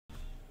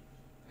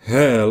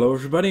Hello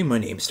everybody, my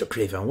name is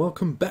Crave and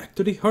welcome back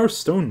to the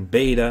Hearthstone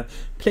beta,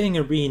 playing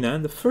Arena,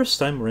 and the first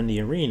time we're in the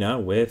Arena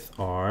with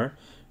our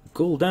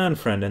Gul'dan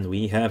friend, and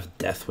we have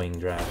Deathwing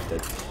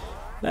drafted.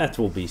 That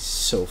will be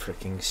so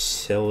freaking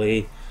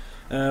silly.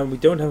 We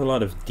don't have a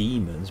lot of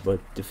demons, but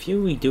the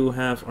few we do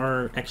have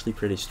are actually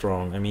pretty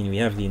strong. I mean, we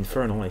have the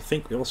Infernal, I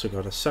think we also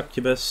got a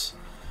Succubus,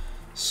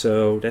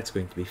 so that's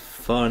going to be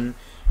fun.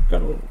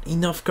 Got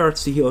enough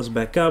cards to heal us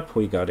back up,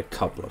 we got a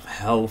couple of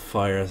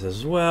Hellfires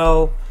as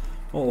well.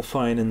 All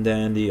fine and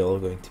dandy, all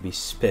going to be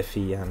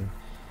spiffy and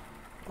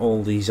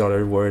all these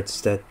other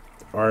words that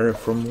are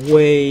from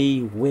way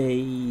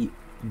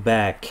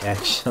back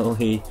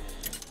actually.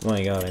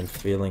 My god, I'm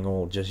feeling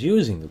old just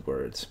using the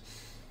words.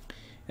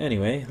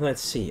 Anyway,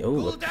 let's see.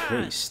 Oh, a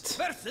priest.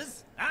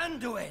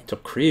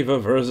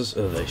 Tokriva versus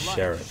the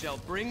sheriff.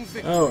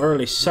 Oh,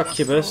 early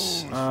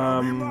Succubus.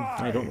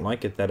 I don't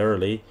like it that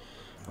early.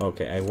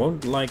 Okay, I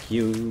won't like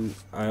you.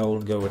 I'll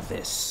go with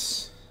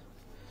this.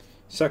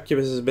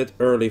 Succubus is a bit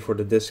early for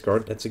the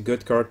discard. That's a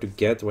good card to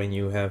get when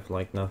you have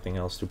like nothing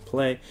else to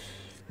play.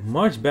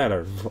 Much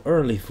better.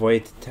 Early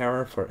Void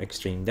Terror for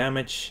extreme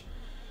damage.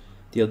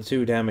 Deal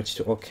 2 damage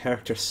to all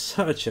characters.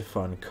 Such a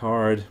fun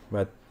card.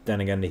 But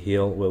then again the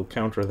heal will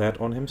counter that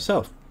on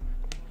himself.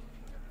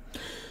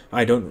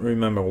 I don't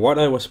remember what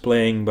I was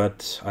playing,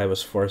 but I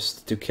was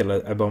forced to kill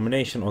an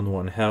Abomination on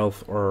 1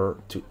 health or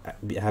to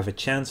have a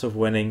chance of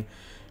winning,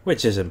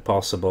 which is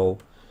impossible.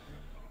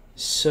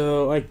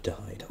 So I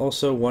died.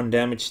 Also 1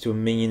 damage to a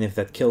minion. If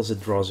that kills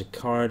it, draws a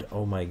card.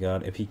 Oh my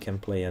god, if he can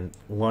play a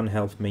 1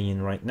 health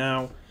minion right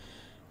now,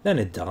 then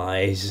it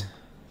dies.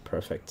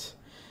 Perfect.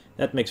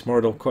 That makes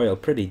Mortal Coil a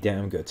pretty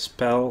damn good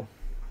spell.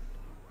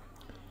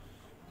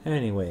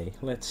 Anyway,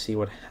 let's see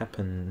what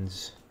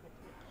happens.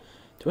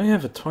 Do I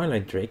have a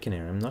Twilight Drake in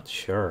here? I'm not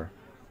sure.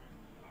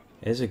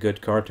 It is a good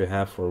card to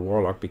have for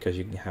Warlock because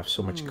you can have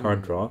so much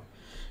card draw.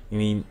 I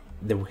mean,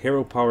 the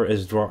hero power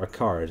is draw a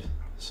card,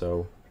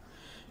 so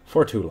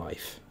for 2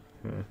 life.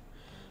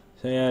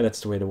 So yeah,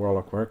 that's the way the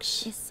Warlock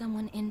works. Is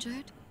someone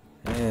injured?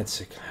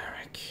 It's a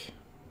cleric.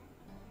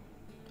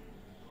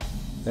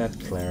 That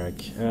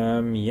cleric.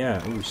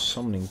 Yeah, ooh,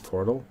 Summoning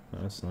Portal.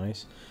 That's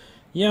nice.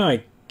 Yeah,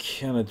 I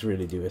cannot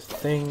really do a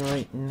thing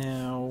right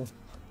now.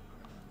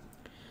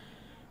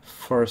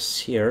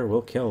 Farseer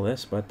will kill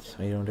this, but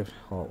I don't have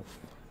health.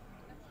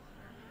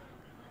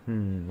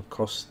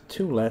 Costs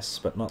 2 less,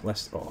 but not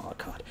less. Oh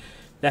god.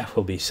 That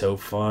will be so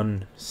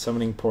fun.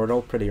 Summoning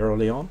Portal pretty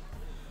early on.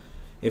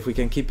 If we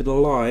can keep it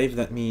alive,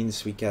 that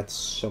means we get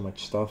so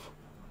much stuff.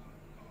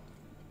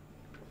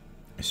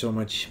 So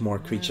much more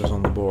creatures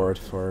on the board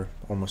for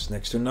almost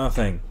next to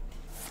nothing.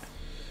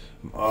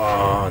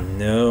 Oh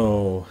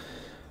no.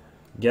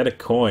 Get a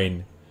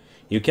coin.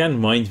 You can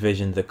mind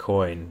vision the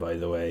coin, by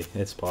the way.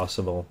 It's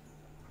possible.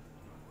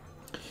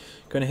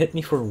 Gonna hit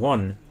me for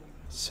 1.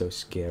 So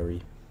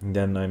scary. And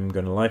then I'm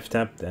gonna life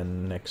tap,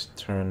 then next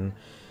turn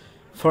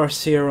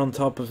Farseer on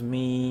top of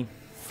me.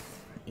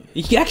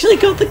 He actually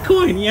got the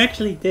coin! He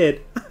actually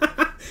did!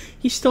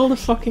 He stole the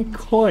fucking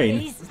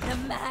coin!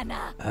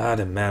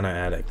 The mana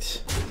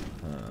addict.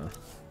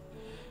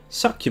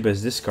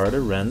 Succubus, discard a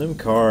random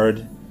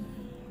card.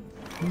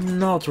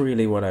 Not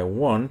really what I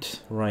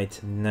want right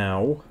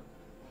now.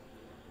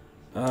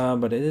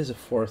 But it is a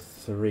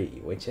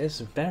 4/3, which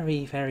is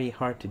very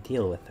hard to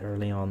deal with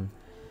early on.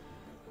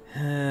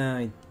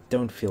 I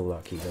don't feel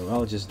lucky though.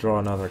 I'll just draw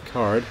another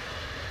card.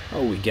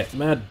 Oh, we get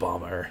Mad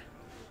Bomber.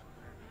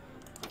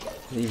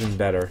 Even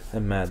better, a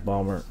Mad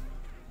Bomber.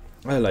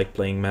 I like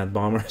playing Mad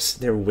Bombers.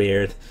 They're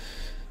weird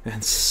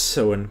and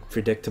so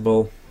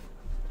unpredictable.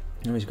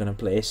 Now he's gonna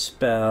play a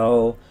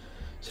spell,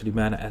 so the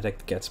Mana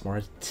Addict gets more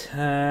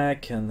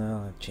attack,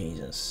 and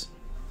Jesus.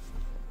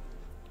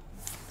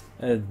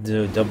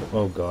 Double.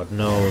 Oh god,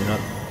 no,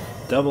 not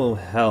double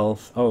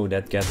health. Oh,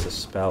 that gets a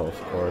spell,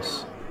 of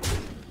course.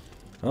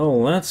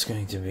 Oh, that's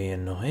going to be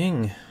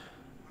annoying.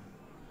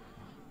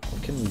 How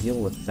can we deal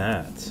with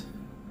that?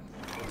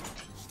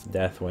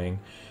 Deathwing.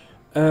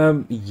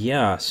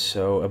 Yeah,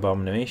 so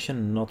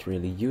Abomination, not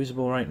really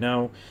usable right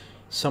now.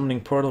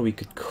 Summoning Portal we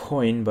could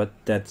coin, but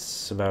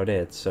that's about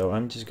it. So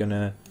I'm just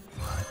gonna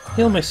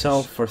heal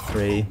myself for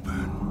 3.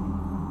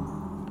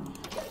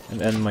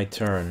 And end my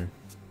turn.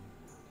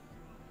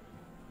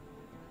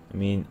 I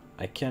mean,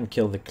 I can't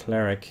kill the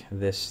Cleric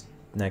this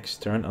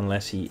next turn,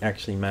 unless he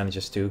actually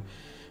manages to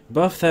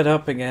buff that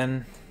up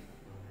again.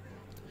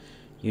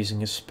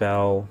 Using a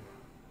spell.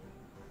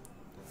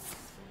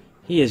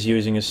 He is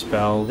using a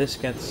spell. This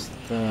gets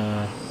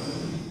the...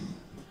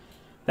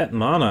 That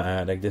Mana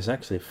Addict is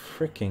actually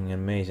freaking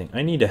amazing.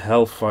 I need a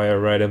Hellfire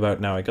right about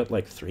now. I got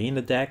like 3 in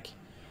the deck.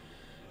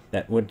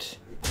 That would...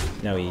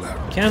 Now he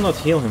cannot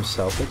heal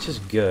himself, which is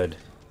good.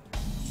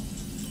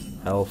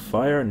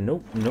 Hellfire?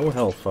 Nope, no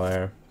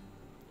Hellfire.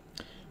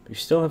 We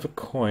still have a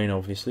coin,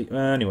 obviously.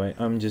 Anyway,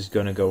 I'm just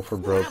gonna go for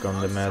broke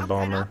on the Mad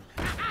Bomber.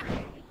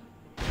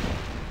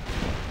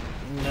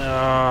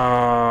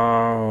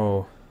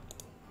 No.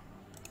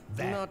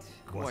 Not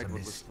quite a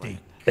mistake.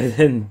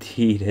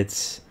 Indeed,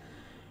 it's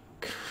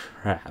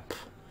crap.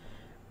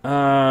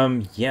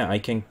 Yeah, I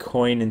can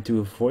coin into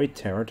a Void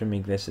Terror to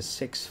make this a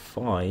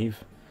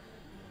 6/5.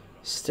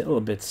 Still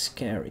a bit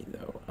scary,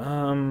 though.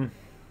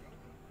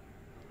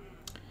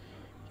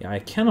 Yeah, I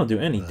cannot do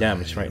any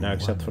damage right now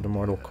except for the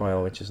Mortal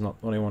Coil, which is not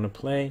what I want to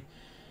play.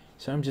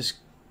 So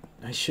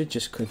I should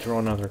just draw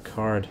another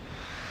card.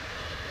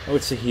 Oh,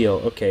 it's a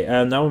heal. Okay,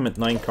 now I'm at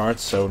 9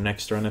 cards, so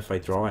next turn if I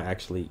draw, I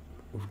actually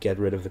get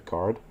rid of the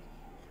card.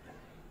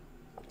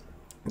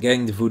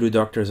 Getting the Voodoo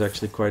Doctor is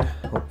actually quite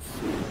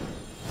helpful.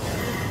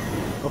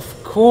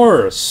 Of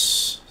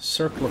course!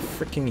 Circle of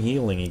freaking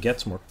healing. He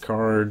gets more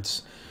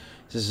cards.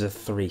 This is a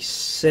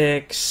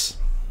 3/6.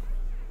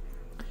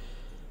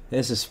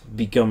 This is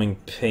becoming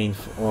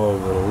painful. Oh,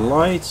 the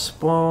Light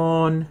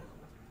Spawn.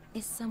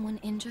 Is someone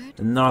injured?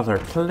 Another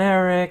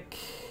Cleric.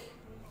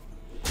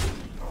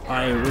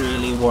 I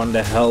really want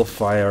the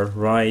Hellfire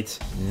right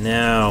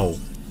now.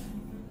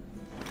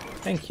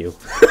 Thank you.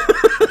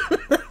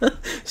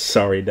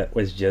 Sorry, that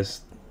was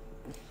just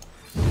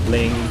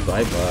bling,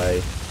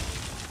 bye-bye.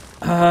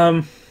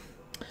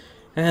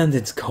 And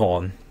it's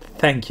gone.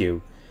 Thank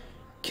you.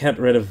 Get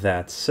rid of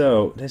that.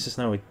 So, this is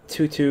now a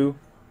 2/2.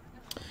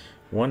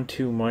 1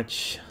 too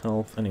much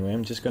health. Anyway,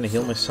 I'm just gonna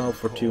heal myself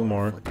for 2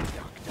 more.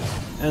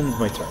 And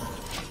my turn.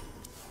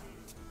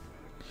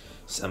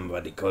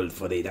 Somebody called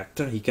for the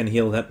doctor. He can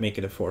heal that, make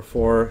it a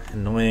 4/4.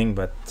 Annoying,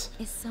 but...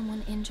 Is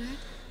someone injured?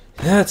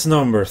 That's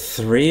number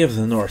 3 of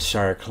the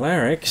Northshire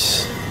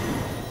Clerics.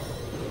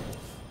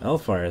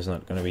 Hellfire is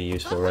not going to be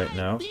useful right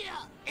now.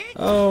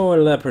 Oh, a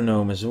Leper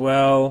Gnome as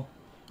well.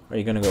 Are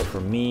you going to go for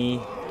me?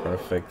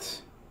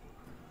 Perfect.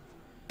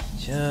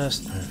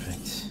 Just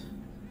perfect.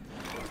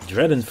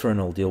 Dread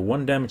Infernal. Deal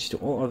 1 damage to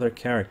all other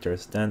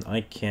characters. Then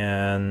I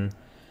can...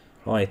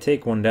 Well, I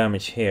take 1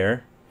 damage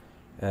here.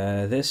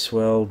 This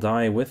will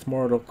die with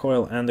Mortal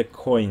Coil and a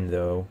coin,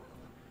 though.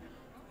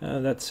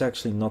 That's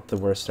actually not the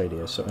worst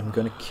idea, so I'm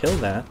gonna kill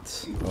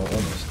that. Oh,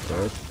 almost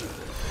killed.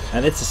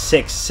 And it's a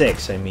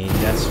 6/6, I mean,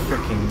 that's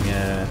freaking...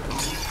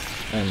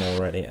 I'm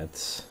already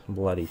at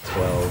bloody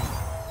 12.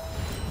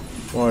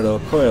 Mortal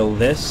Coil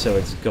this, so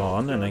it's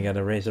gone, and I got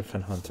a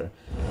Razorfen Hunter.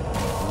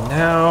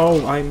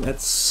 Now I'm at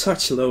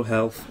such low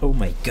health. Oh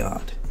my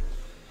god.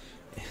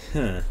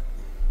 Huh.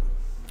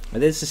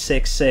 It is a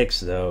 6/6,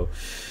 though,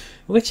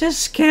 which is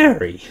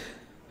scary.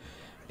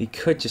 He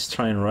could just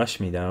try and rush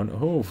me down.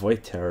 Oh,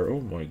 Void Terror.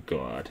 Oh my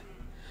god.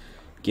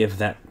 Give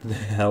that the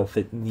health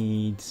it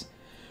needs.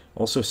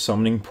 Also,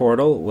 Summoning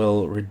Portal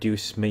will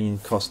reduce minion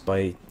cost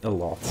by a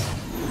lot.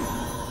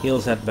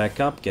 Heals that back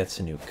up, gets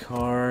a new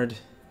card.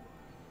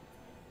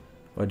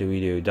 What do we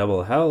do?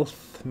 Double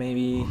health,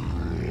 maybe?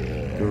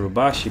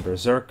 Gurubashi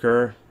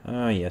Berserker.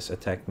 Ah, yes,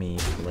 attack me,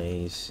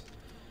 please.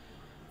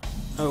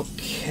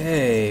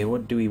 Okay,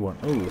 what do we want?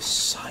 Oh,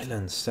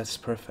 silence. That's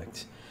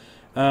perfect.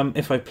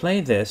 If I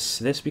play this,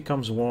 this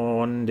becomes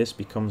 1, this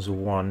becomes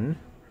 1,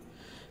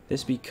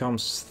 this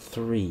becomes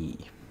 3,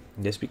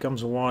 this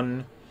becomes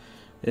 1,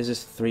 this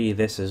is 3,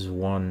 this is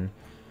 1.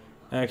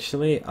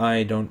 Actually,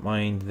 I don't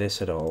mind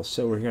this at all,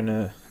 so we're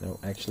gonna... No,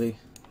 actually...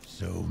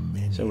 So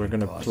we're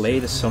gonna play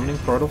the Summoning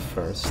Portal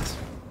first.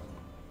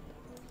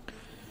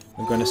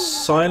 We're gonna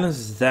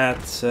silence that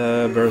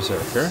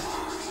Berserker.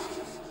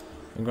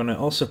 I'm gonna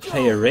also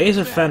play a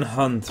Razorfen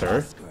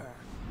Hunter.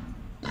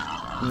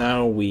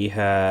 Now we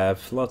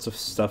have lots of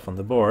stuff on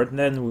the board. And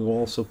then we will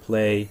also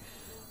play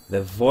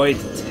the Void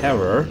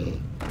Terror.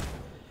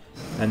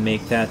 And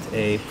make that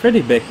a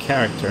pretty big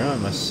character, I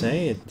must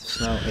say. It's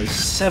now a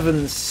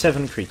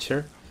 7/7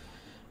 creature.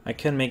 I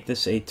can make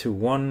this a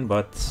 2/1,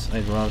 but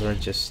I'd rather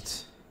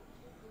just...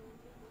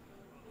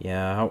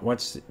 Yeah,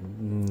 what's...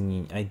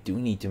 I do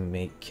need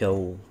to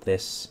kill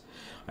this.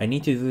 I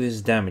need to do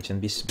this damage,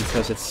 and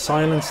because it's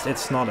silenced,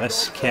 it's not as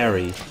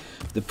scary.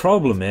 The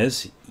problem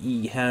is,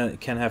 he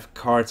can have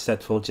cards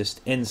that will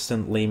just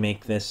instantly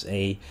make this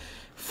a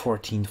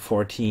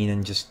 14/14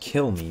 and just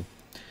kill me.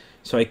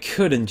 So I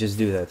couldn't just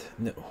do that.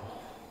 No.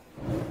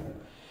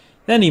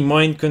 Then he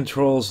mind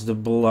controls the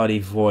bloody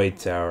Void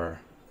Tower.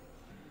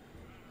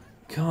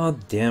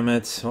 God damn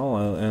it.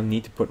 Well, I'll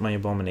need to put my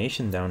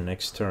Abomination down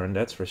next turn,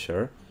 that's for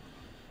sure.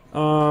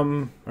 Are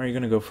you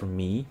gonna go for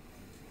me?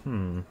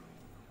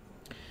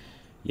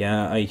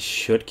 Yeah, I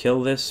should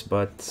kill this,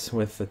 but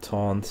with the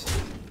taunt.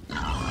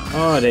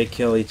 Oh, they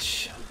kill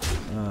each...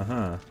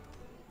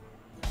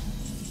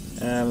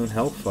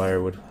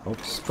 Hellfire would help.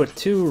 Just put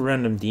 2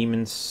 random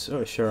demons.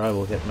 Oh, sure, I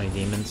will get my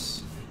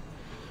demons.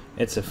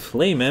 It's a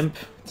Flame Imp.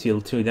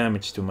 Deal 2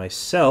 damage to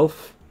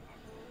myself.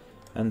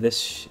 And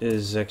this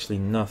is actually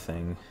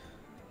nothing.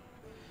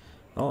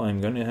 Oh,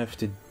 I'm gonna have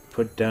to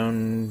put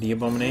down the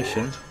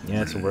Abomination.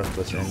 Yeah, it's a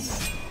worthless imp.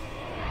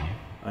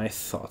 I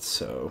thought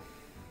so.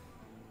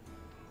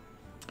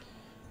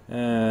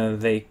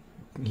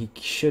 He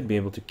should be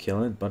able to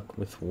kill it, but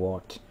with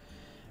what?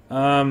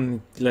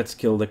 Let's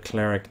kill the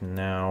Cleric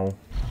now.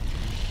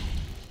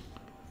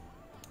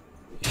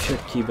 Should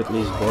keep at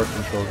least board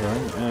control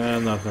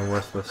going. Not a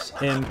worthless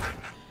imp.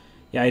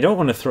 Yeah, I don't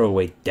want to throw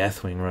away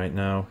Deathwing right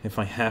now, if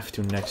I have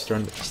to next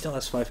turn, but he still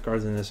has 5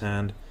 cards in his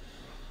hand.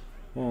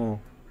 Oh.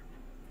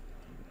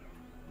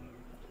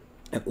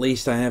 At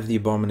least I have the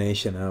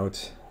abomination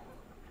out.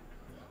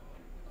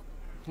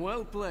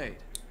 Well played.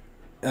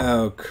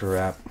 Oh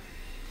crap.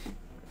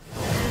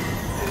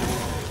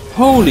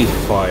 Holy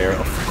fire!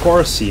 Of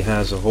course he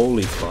has a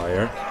holy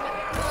fire.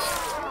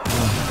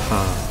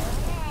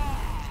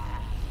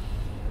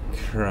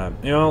 Crap.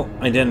 You know,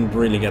 I didn't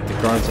really get the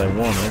cards I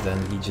wanted,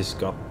 and he just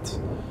got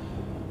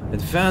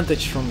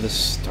advantage from the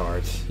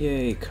start.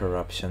 Yay,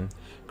 corruption.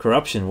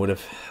 Corruption would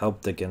have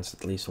helped against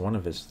at least one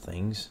of his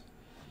things.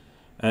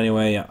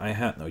 Anyway, I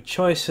had no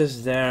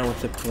choices there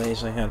with the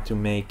plays I had to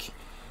make.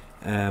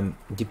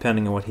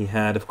 Depending on what he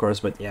had, of course,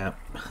 but yeah.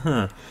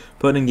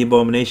 Putting the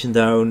abomination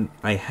down,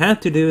 I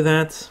had to do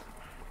that.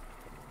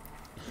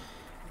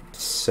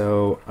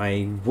 So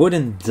I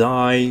wouldn't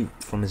die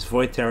from his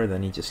Void Terror,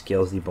 then he just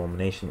kills the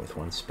abomination with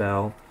one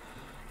spell.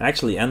 I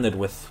actually ended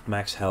with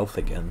max health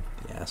again,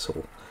 the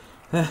asshole.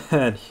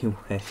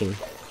 Anyway.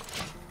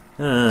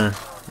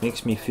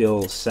 Makes me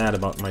feel sad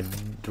about my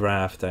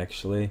draft,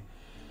 actually.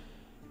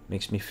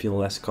 Makes me feel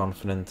less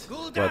confident.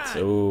 But,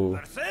 ooh.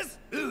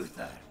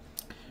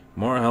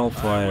 More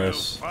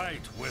Hellfires.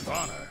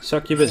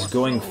 Succubus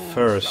going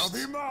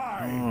first.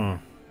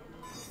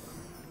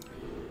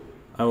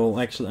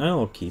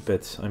 I'll keep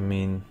it. I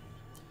mean,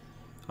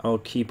 I'll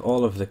keep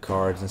all of the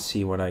cards and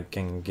see what I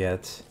can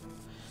get.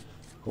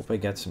 Hope I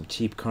get some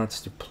cheap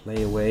cards to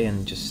play away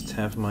and just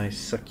have my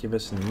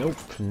Succubus.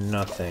 Nope,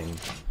 nothing.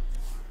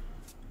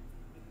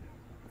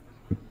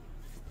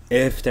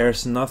 If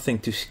there's nothing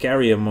too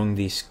scary among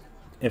these,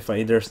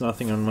 there's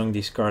nothing among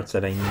these cards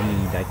that I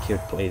need, I could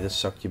play the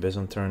Succubus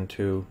on turn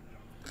 2.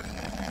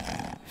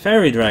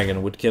 Fairy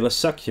Dragon would kill a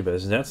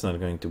Succubus, that's not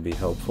going to be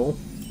helpful.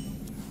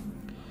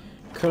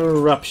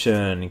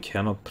 Corruption,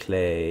 cannot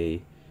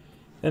play.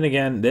 Then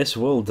again, this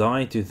will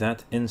die to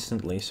that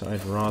instantly, so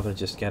I'd rather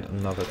just get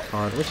another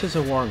card, which is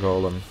a War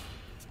Golem.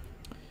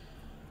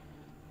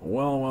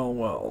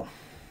 Well.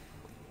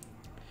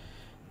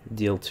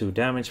 Deal 2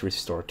 damage,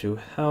 restore 2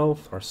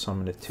 health, or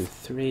summon it to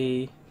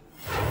 3.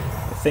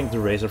 I think the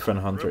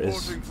Razorfen Hunter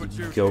is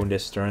going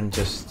this turn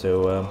just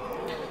to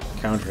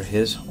counter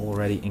his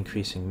already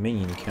increasing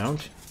minion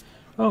count.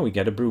 Oh, we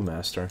get a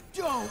Brewmaster.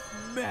 Don't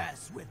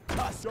mess with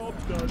us.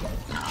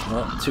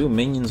 Well, 2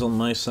 minions on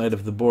my side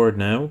of the board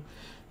now.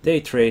 They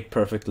trade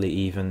perfectly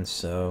even,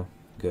 so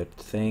good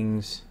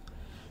things.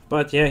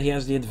 But yeah, he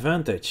has the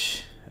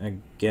advantage, I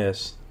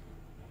guess.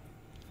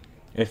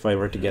 If I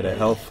were to get a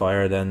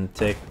Hellfire, then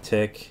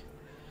tick.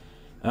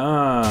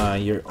 Ah,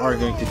 you are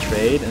going to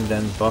trade and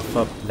then buff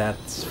up that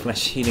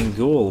Flesh-Eating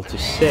Ghoul to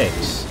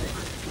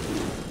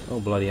 6. Oh,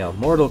 bloody hell.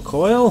 Mortal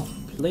Coil,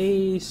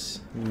 please.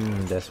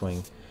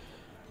 Deathwing.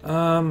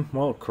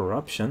 Well,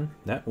 Corruption.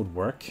 That would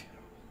work.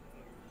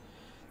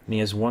 And he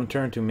has 1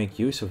 turn to make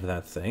use of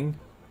that thing.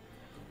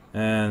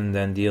 And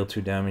then deal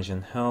 2 damage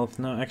and health.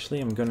 No,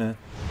 actually, I'm gonna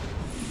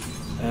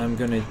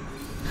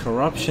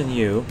Corruption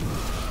you.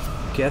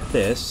 Get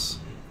this.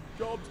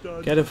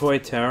 Get a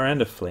Void Tower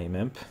and a Flame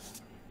Imp.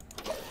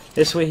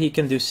 This way he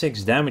can do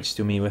 6 damage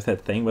to me with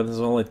that thing, but that's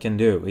all it can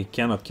do. He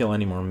cannot kill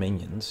any more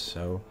minions,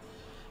 so...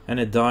 And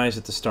it dies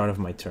at the start of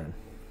my turn.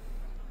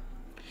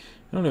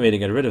 The only way to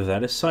get rid of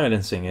that is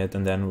silencing it,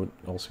 and then would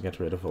also get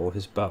rid of all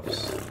his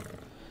buffs.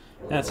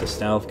 That's a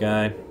stealth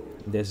guy.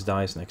 This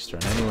dies next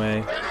turn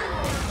anyway.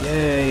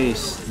 Yay!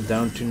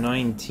 Down to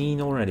 19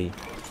 already.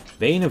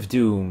 Bane of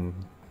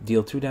Doom.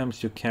 Deal 2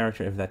 damage to a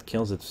character. If that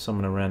kills it,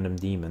 summon a random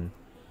demon.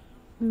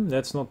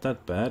 That's not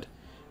that bad.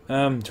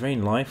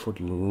 Drain Life,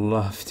 would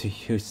love to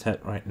use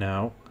that right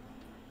now.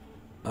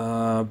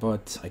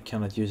 But I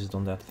cannot use it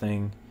on that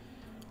thing.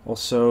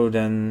 Also,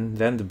 then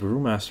the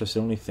Brewmaster is the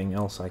only thing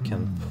else I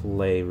can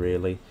play,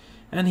 really.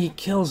 And he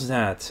kills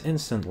that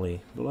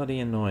instantly. Bloody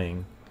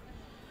annoying.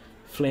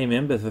 Flame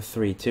Imp with a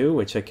 3-2,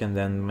 which I can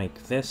then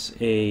make this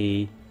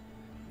a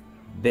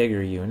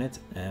bigger unit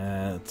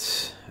at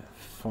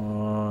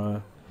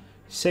 6-5,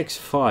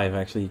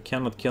 actually. You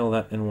cannot kill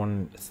that in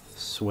one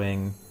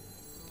swing.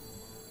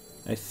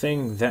 I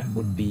think that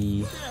would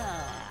be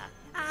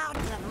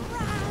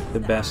the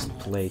best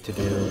play to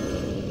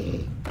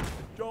do.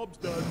 Job's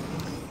done.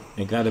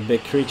 I got a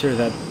big creature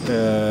that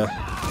the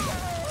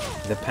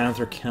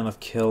Panther cannot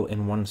kill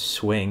in one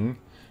swing.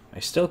 I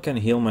still can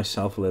heal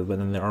myself a little bit,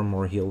 and there are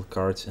more heal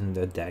cards in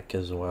the deck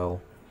as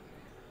well.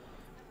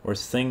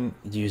 Worst thing,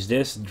 use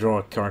this, draw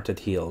a card that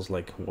heals.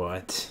 Like,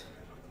 what?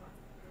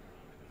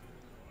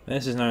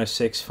 This is now a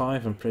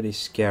 6-5 and pretty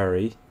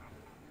scary.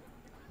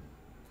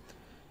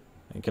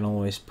 I can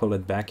always pull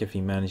it back if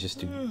he manages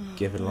to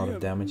give it a lot of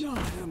damage.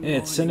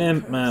 It's an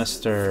Imp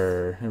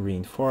Master.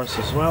 Reinforce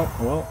as well.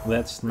 Well,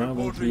 that's now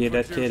going to be a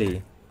dead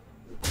kitty.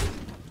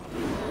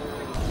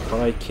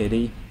 Bye,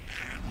 kitty.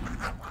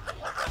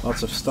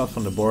 Lots of stuff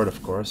on the board,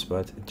 of course,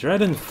 but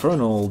Dread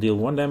Infernal, deal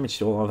 1 damage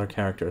to all other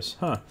characters.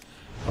 Huh.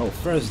 Oh,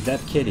 first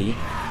dead kitty.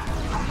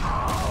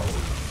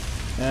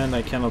 And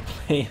I cannot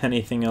play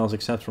anything else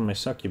except for my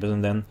Succubus,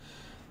 and then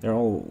there are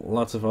all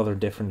lots of other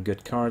different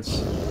good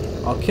cards.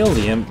 I'll kill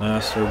the Imp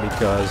Master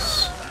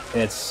because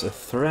it's a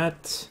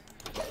threat.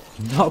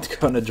 Not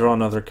gonna draw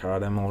another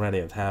card, I'm already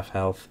at half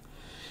health.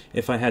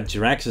 If I had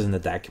Jiraxes in the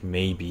deck,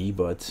 maybe,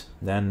 but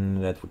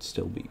then that would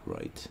still be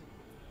right.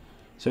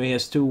 So he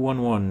has 2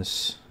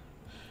 1/1s.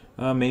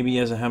 Maybe he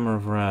has a Hammer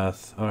of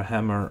Wrath. Or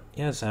Hammer...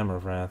 Yes, Hammer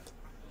of Wrath.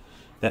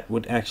 That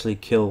would actually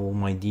kill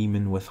my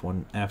demon with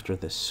one after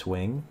this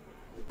swing.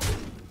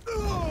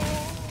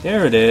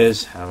 There it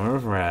is, Hammer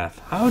of Wrath.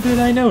 How did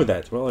I know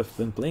that? Well, I've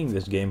been playing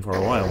this game for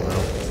a while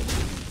now.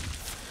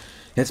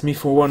 Hits me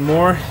for 1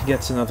 more,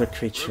 gets another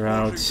creature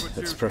out.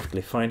 That's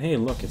perfectly fine. Hey,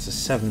 look, it's a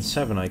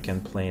 7/7 I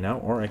can play now,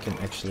 or I can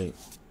actually...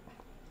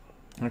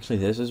 Actually,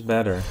 this is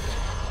better.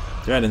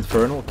 Dread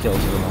Infernal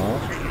kills them all.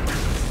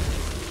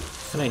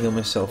 And I heal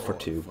myself for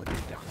 2.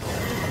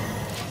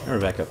 We're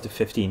back up to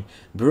 15.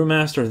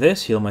 Brewmaster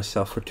this, heal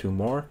myself for 2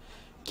 more.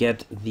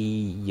 Get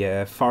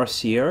the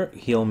Farseer,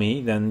 heal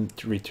me, then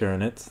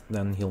return it,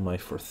 then heal my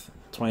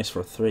twice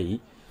for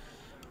 3.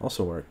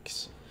 Also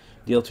works.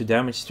 Deal 2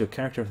 damage to a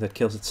character that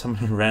kills it,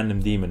 summon a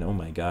random demon. Oh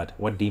my god,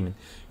 what demon?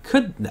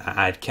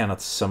 Nah, it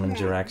cannot summon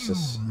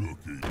Jiraxes.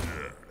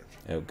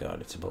 Oh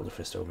god, it's a Boulder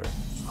Fist over.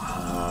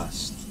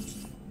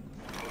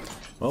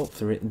 Well,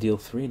 deal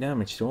 3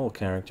 damage to all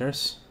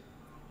characters.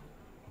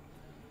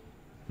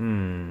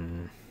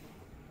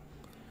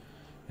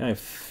 I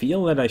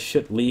feel that I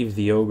should leave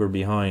the ogre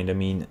behind. I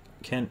mean,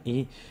 can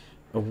he...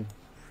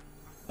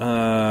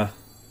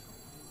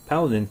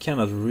 Paladin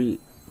cannot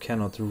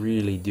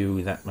really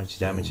do that much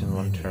damage in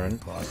 1 turn.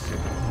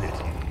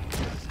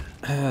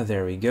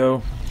 There we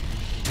go.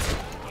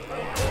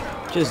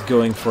 Just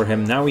going for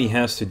him. Now he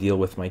has to deal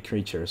with my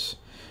creatures.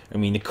 I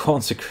mean, the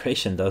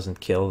Consecration doesn't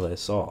kill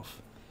this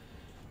off.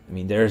 I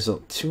mean, there's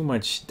too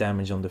much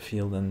damage on the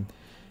field, and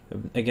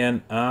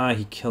again,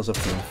 he kills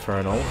off the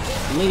Infernal.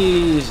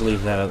 Please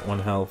leave that at 1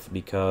 health,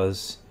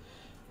 because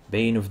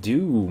Bane of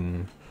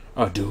Doom.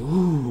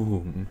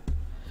 Doom!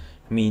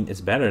 I mean,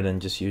 it's better than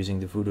just using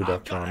the Voodoo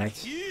Doctor on it.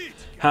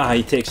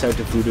 He takes out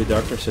the Voodoo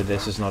Doctor, so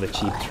this is not a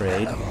cheap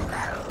trade.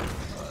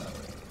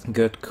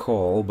 Good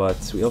call,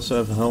 but we also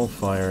have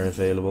Hellfire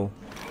available.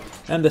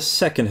 And the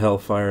second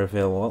Hellfire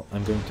available.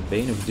 I'm going to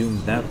Bane of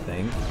Doom that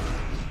thing.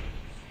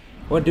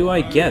 What do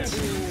I get?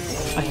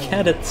 I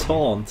get a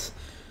taunt.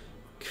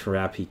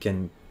 Crap, he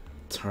can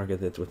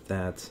target it with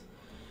that.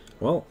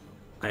 Well,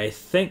 I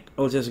think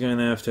I'm just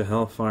gonna have to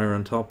Hellfire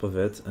on top of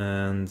it,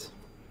 and...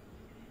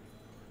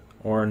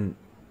 Or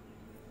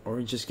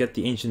just get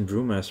the Ancient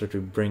Brewmaster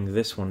to bring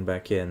this one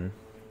back in.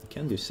 You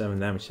can do 7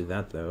 damage to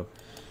that, though.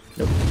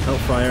 Nope,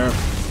 Hellfire.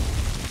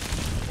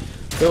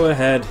 Go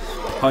ahead,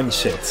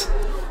 punch it.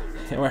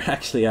 We're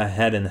actually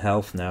ahead in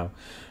health now.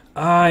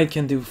 I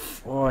can do...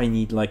 I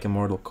need like a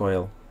Mortal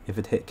Coil, if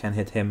it can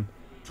hit him.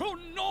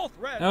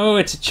 Oh,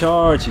 it's a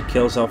charge! He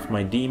kills off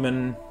my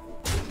demon.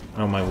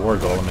 Oh, my War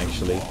Golem,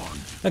 actually.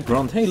 A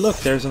Grunt. Hey, look,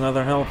 there's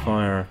another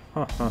Hellfire.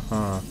 Ha ha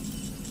ha.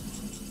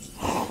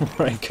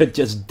 Or I could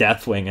just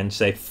Deathwing and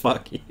say,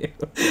 fuck you.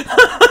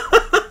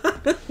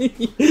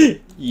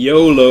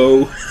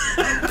 YOLO.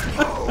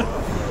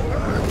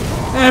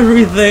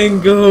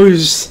 Everything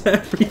goes.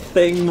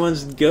 Everything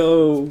must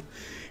go.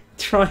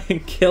 Try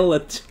and kill a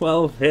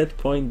 12 hit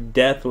point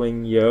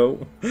Deathwing,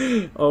 yo.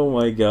 Oh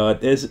my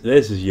god, this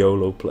is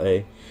YOLO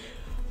play.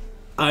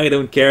 I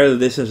don't care that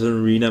this is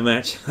an arena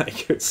match. I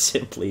could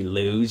simply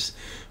lose.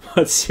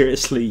 But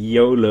seriously,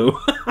 YOLO.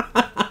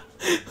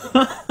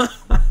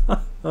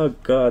 Oh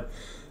god.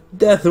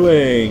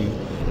 Deathwing!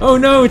 Oh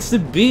no, it's the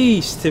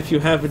Beast! If you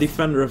have a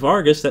Defender of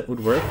Argus, that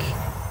would work.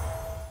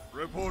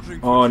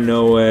 Oh,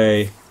 no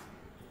way.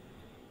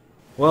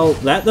 Well,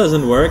 that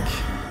doesn't work.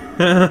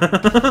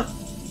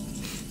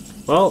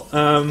 Well,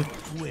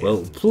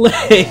 we'll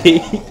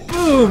play!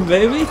 Boom,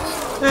 baby!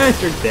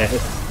 And you're dead.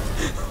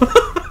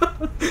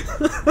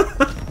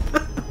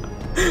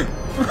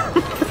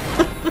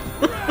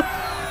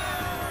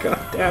 God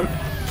damn it.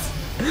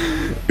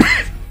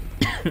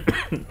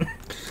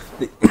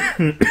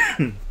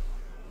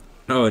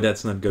 Oh,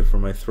 that's not good for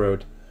my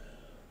throat.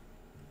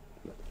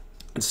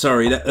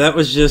 Sorry, that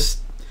was just...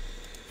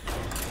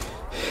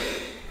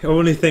 The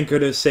only thing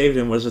could have saved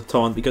him was a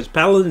taunt, because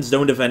paladins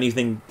don't have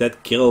anything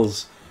that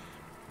kills.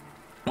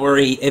 Or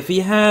if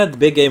he had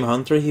Big Game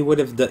Hunter, he would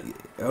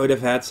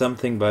have had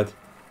something, but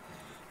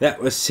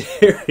that was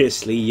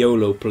seriously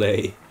YOLO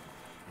play.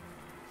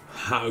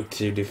 How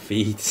to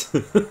defeat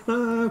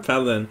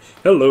Paladin.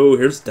 Hello,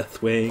 here's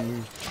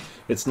Deathwing.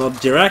 It's not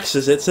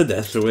Jiraxes, it's a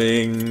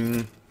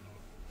Deathwing.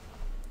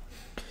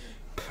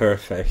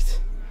 Perfect.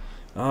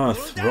 Ah,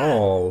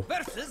 Thrall.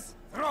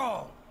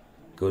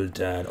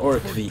 Gul'dan,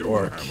 Orc v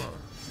Orc.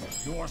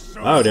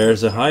 Wow,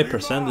 there's a high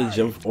percentage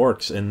of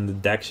orcs in the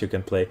decks you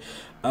can play.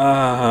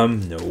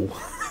 No.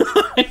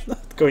 I'm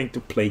not going to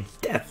play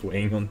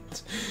Deathwing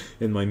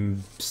in my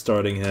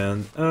starting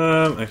hand.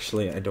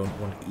 Actually, I don't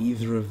want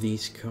either of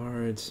these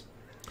cards.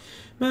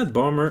 Mad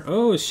Bomber.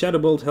 Oh,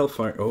 Shadowbolt,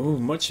 Hellfire. Oh,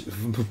 much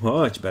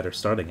better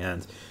starting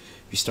hand.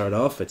 We start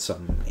off with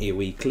some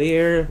AoE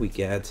clear. We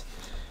get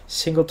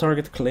single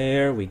target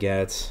clear. We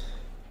get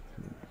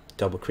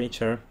double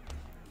creature.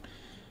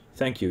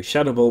 Thank you.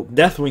 Shadowbolt.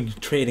 Deathwing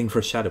trading for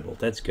Shadowbolt.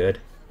 That's good.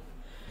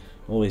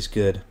 Always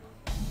good.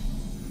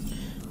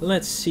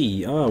 Let's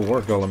see. Oh,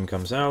 War Golem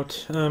comes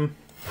out.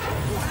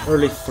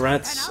 Early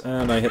threats,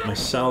 and I hit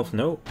myself.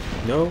 No,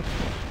 no.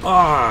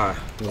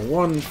 Ah,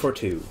 1 for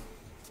 2.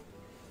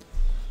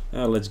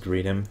 Let's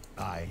greet him.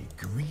 I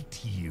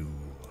greet you.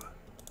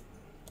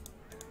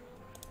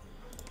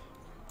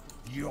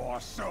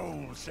 Your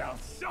soul shall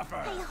suffer.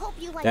 I hope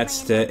you like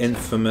That's my the invention.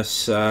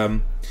 infamous.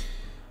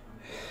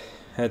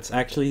 That's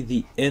actually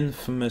the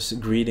infamous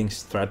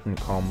greetings threaten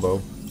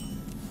combo.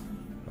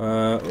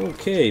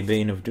 Okay,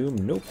 Bane of Doom.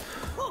 Nope.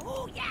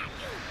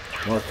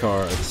 More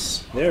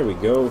cards. There we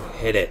go.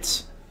 Hit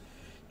it.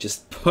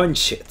 Just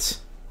punch it.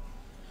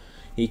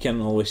 He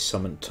can always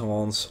summon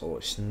taunts.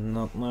 Always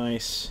not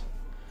nice.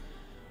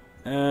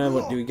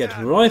 What do we get?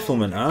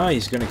 Rifleman. Ah,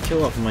 he's gonna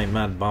kill off my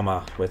Mad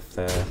Bomber with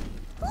the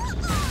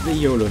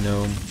YOLO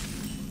Gnome.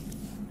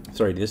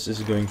 Sorry, this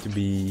is going to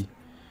be...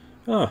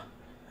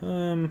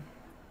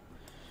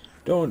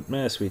 don't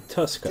mess with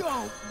Tusker.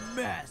 Don't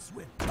mess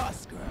with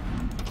Tusker.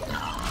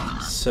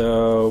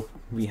 So,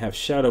 we have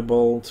Shadow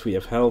Bolt, we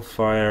have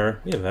Hellfire,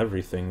 we have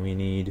everything we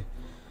need.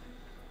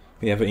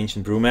 We have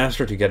Ancient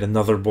Brewmaster to get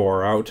another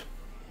boar out.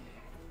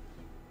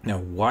 Now,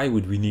 why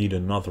would we need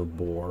another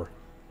boar?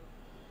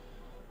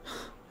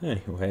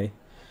 Anyway.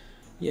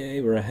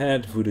 Yay, we're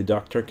ahead. Voodoo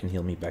Doctor can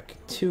heal me back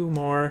 2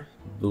 more.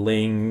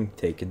 Bling,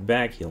 take it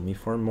back, heal me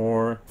for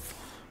more.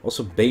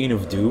 Also Bane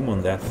of Doom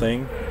on that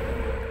thing.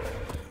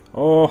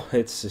 Oh,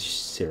 it's a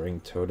Searing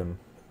Totem.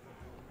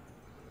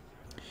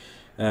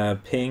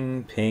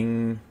 Ping,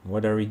 ping,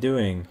 what are we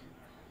doing?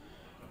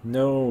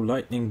 No,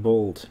 Lightning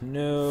Bolt,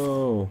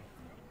 no.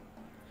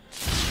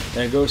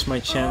 There goes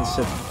my chance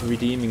at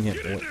redeeming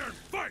it.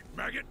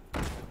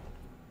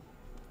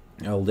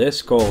 Well,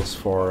 this calls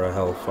for a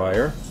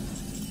Hellfire.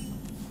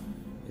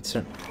 It's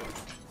a...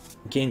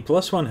 Gain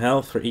 +1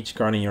 health for each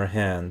card in your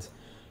hand.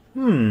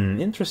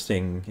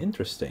 Interesting,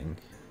 interesting.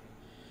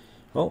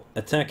 Well,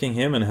 attacking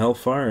him and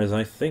Hellfire is,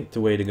 I think,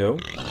 the way to go.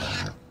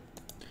 I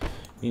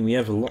mean, we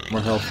have a lot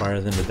more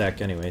Hellfires in the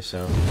deck anyway,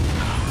 so...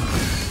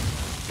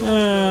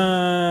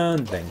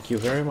 And thank you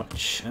very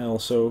much.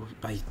 Also,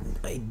 I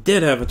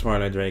did have a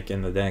Twilight Drake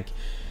in the deck,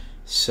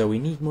 so we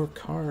need more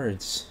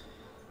cards.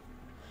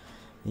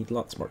 Need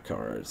lots more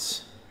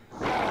cards.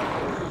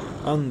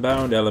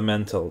 Unbound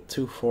Elemental,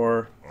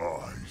 2/4.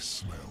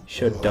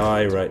 Should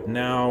die right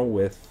now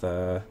with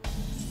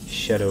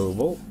Shadow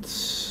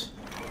Bolt.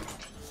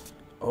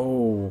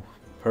 Oh,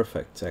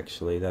 perfect,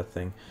 actually, that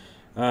thing.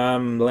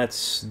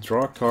 Let's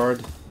draw a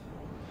card.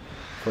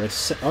 For a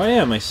oh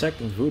yeah, my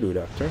second Voodoo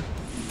Doctor.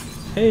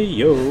 Hey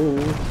yo!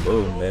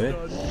 Boom, baby.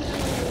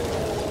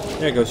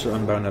 There goes your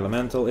Unbound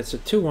Elemental. It's a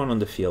 2/1 on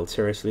the field,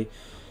 seriously.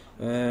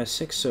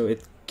 6, so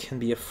it can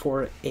be a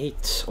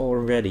 4/8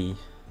 already.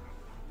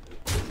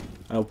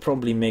 I'll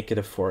probably make it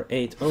a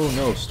 4/8. Oh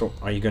no,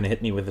 are you gonna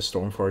hit me with the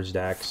Stormforged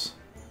Axe?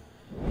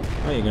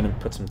 Oh, you're gonna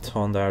put some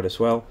taunt out as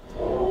well.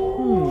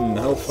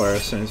 Hellfire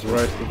sounds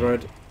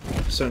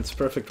sounds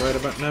perfect right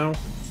about now.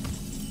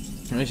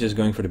 I'm just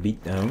going for the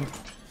beatdown.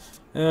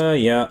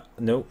 Yeah,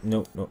 no,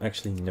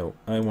 actually no.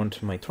 I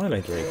want my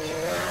Twilight Drake.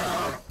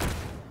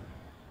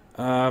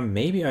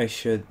 Maybe I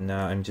should...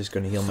 Nah, I'm just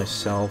gonna heal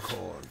myself.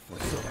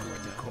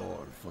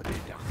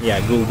 Yeah,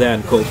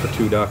 Gul'dan called for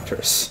 2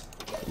 doctors.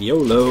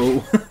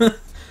 YOLO!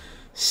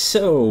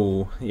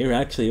 So, you're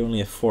actually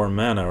only at 4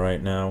 mana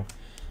right now.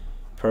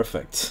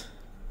 Perfect.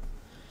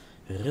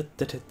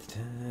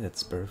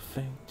 That's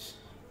perfect.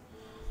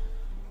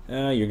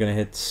 You're gonna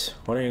hit...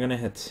 What are you gonna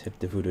hit? Hit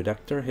the Voodoo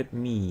Doctor? Hit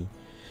me.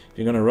 If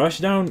you're gonna rush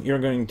down, you're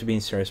going to be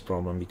in serious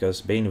problem,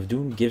 because Bane of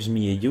Doom gives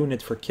me a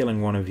unit for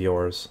killing one of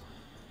yours.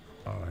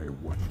 I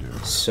wonder...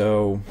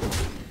 So...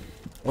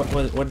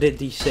 What did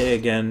he say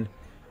again?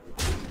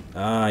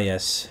 Ah,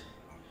 yes.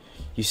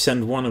 You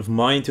send one of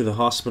mine to the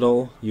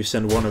hospital, you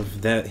send one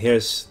of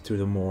his to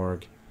the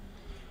morgue.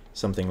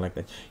 Something like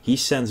that. He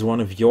sends one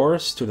of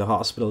yours to the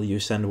hospital, you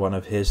send one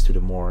of his to the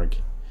morgue.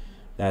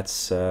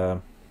 That's,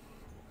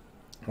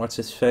 what's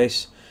his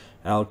face?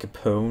 Al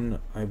Capone,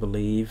 I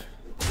believe.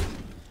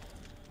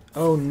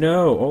 Oh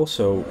no,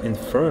 also,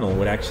 Infernal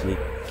would actually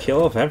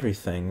kill off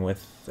everything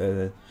with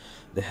the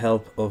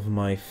help of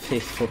my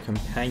faithful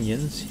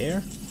companions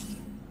here.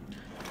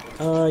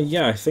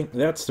 Yeah, I think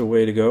that's the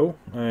way to go.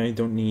 I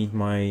don't need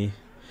my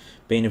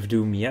Bane of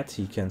Doom yet.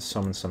 He can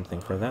summon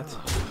something for that.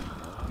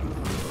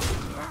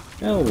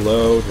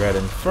 Hello, Dread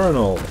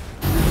Infernal.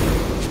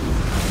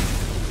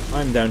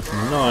 I'm down to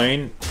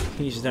 9.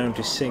 He's down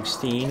to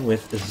 16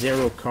 with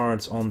 0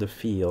 cards on the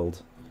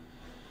field.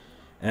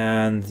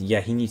 And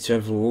yeah, he needs to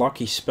have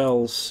lucky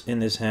spells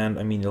in his hand.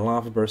 I mean, the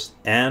Lava Burst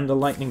and the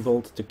Lightning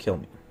Bolt to kill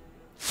me.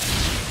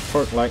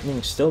 Fork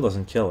Lightning still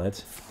doesn't kill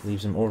it.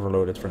 Leaves him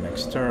overloaded for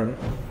next turn.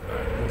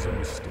 That was a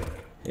mistake.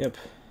 Yep.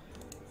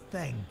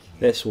 Thank you.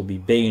 This will be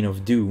Bane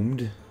of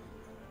Doomed.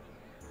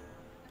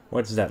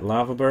 What's that?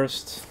 Lava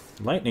Burst?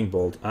 Lightning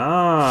Bolt.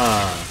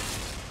 Ah!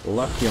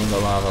 Lucky on the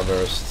Lava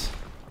Burst.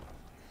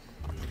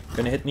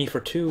 Gonna hit me for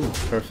 2.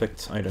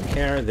 Perfect. I don't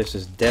care. This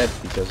is dead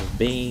because of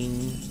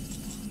Bane.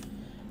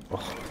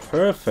 Oh,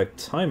 perfect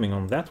timing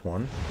on that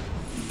one.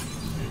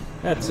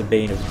 That's a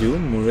Bane of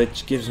Doom,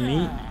 which gives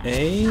me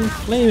a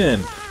Flame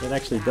Imp. It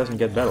actually doesn't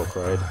get battle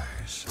cried.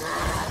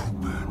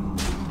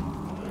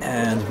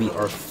 And we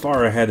are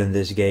far ahead in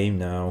this game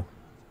now.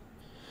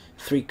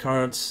 3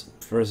 cards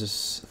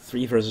versus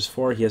 3 versus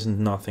 4. He has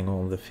nothing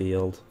on the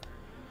field.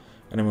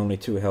 And I'm only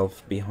 2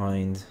 health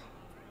behind.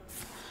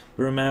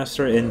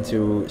 Brewmaster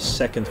into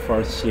second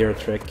Farseer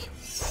trick.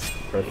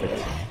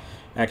 Perfect.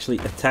 Actually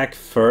attack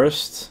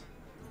first.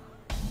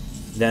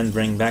 Then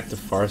bring back the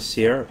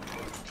Farseer.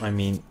 I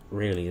mean,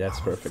 really, that's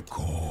perfect.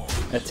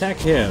 Attack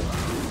him.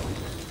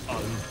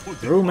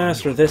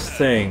 Brewmaster this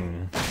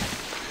thing.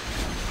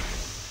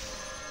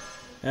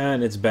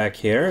 And it's back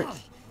here.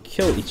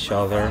 Kill each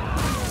other.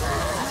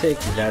 Take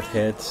that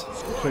hit.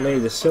 Play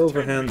the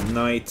Silverhand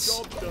Knights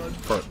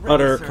for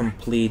utter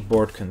complete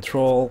board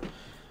control.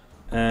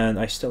 And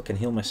I still can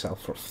heal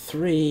myself for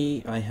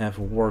 3. I have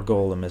War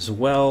Golem as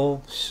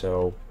well,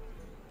 so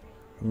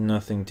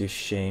nothing to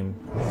shame.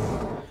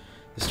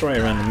 Destroy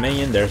a random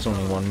minion. There's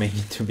only 1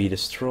 minion to be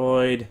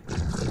destroyed.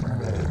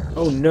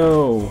 Oh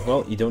no!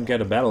 Well, you don't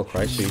get a battle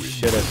cry, so you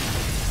should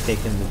have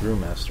taken the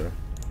Brewmaster.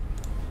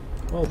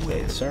 Well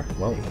played, sir.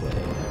 Well played.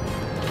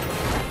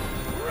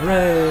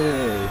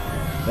 Hooray!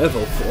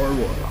 Level 4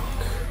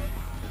 Warlock.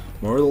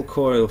 Mortal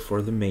Coil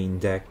for the main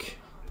deck.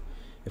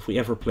 If we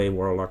ever play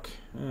Warlock.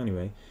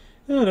 Anyway.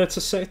 Oh, that's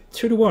a set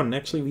 2-1.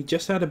 Actually, we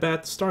just had a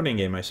bad starting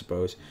game, I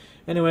suppose.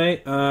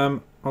 Anyway,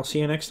 I'll see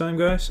you next time,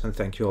 guys, and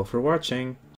thank you all for watching.